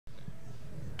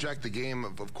Jack, the game,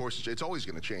 of course, it's always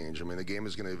going to change. I mean, the game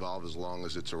is going to evolve as long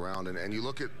as it's around. And you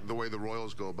look at the way the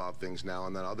Royals go about things now,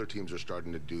 and then other teams are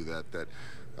starting to do that,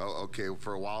 okay,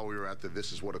 for a while we were at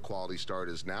this is what a quality start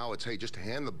is. Now it's, hey, just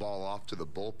hand the ball off to the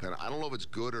bullpen. I don't know if it's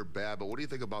good or bad, but what do you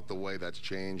think about the way that's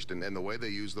changed and the way they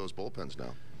use those bullpens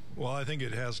now? Well, I think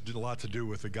it has a lot to do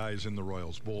with the guys in the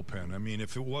Royals bullpen. I mean,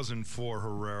 if it wasn't for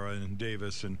Herrera and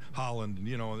Davis and Holland,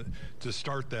 you know, to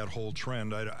start that whole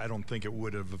trend, I don't think it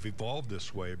would have evolved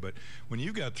this way. But when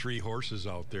you got three horses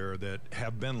out there that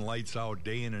have been lights out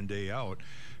day in and day out,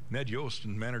 Ned Yost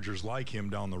and managers like him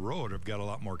down the road have got a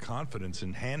lot more confidence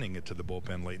in handing it to the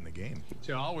bullpen late in the game.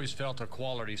 See, I always felt a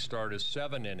quality start is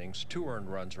 7 innings, 2 earned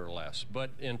runs or less. But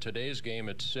in today's game,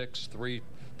 it's 6, 3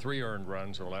 earned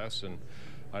runs or less. And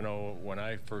I know when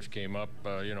I first came up,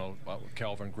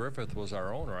 Calvin Griffith was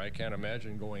our owner. I can't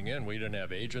imagine going in. We didn't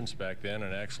have agents back then,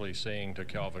 and actually saying to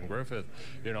Calvin Griffith,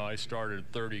 you know, I started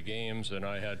 30 games and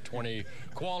I had 20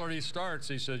 quality starts.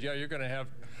 He said, yeah, you're going to have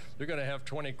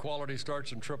 20 quality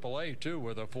starts in AAA too,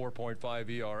 with a 4.5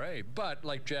 ERA. But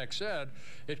like Jack said,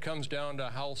 it comes down to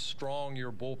how strong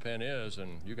your bullpen is,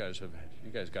 and you guys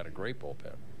got a great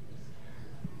bullpen.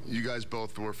 You guys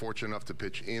both were fortunate enough to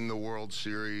pitch in the World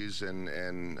Series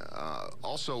and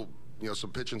also, you know,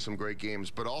 pitching some great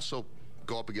games, but also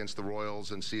go up against the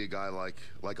Royals and see a guy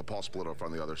like a Paul Splittorff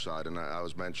on the other side. And I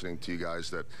was mentioning to you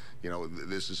guys that, you know,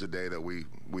 this is a day that we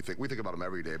think about him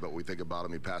every day, but we think about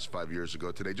him. He passed 5 years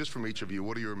ago today. Just from each of you,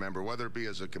 what do you remember, whether it be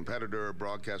as a competitor or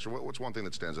broadcaster? What's one thing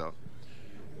that stands out?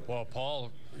 Well,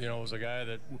 Paul, you know, was a guy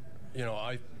that, you know,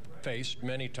 I faced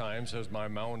many times as my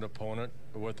mound opponent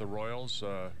with the Royals.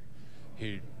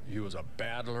 He was a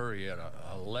battler. He had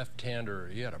a left-hander.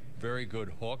 He had a very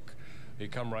good hook.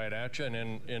 He'd come right at you.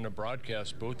 And in the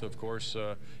broadcast booth, of course,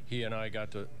 he and I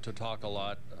got to talk a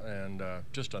lot, and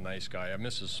just a nice guy. I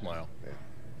miss his smile. Yeah.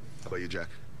 How about you, Jack?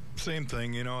 Same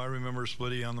thing. You know, I remember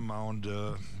Splitty on the mound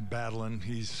battling.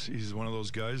 He's one of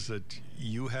those guys that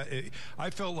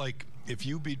I felt like if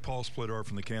you beat Paul Splittorff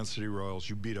from the Kansas City Royals,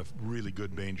 you beat a really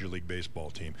good Major League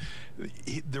Baseball team.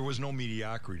 There was no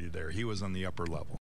mediocrity there. He was on the upper level.